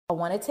I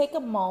want to take a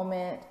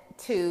moment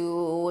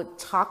to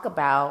talk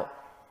about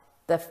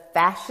the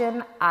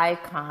fashion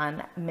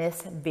icon,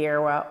 Miss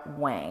Vera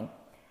Wang.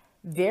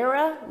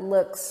 Vera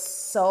looks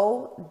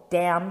so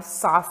damn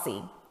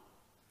saucy.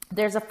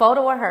 There's a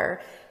photo of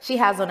her. She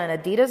has on an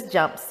Adidas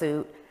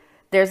jumpsuit.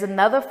 There's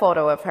another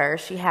photo of her.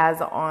 She has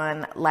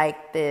on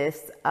like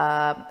this,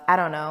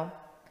 Malibu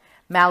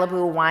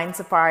wine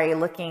safari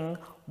looking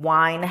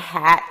wine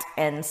hat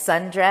and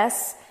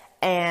sundress.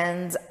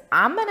 And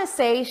I'm going to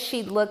say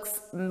she looks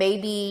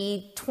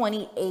maybe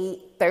 28,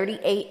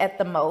 38 at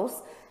the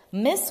most.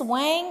 Miss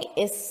Wang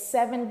is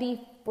 70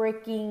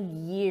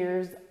 freaking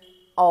years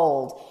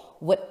old.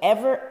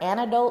 Whatever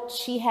antidote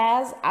she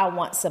has, I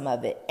want some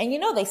of it. And you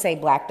know they say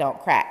black don't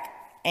crack.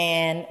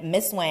 And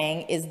Miss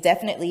Wang is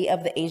definitely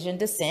of the Asian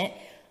descent.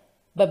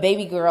 But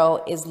baby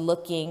girl is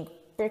looking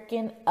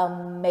freaking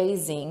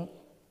amazing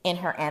in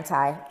her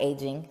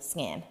anti-aging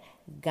skin.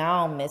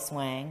 Gone, Miss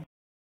Wang.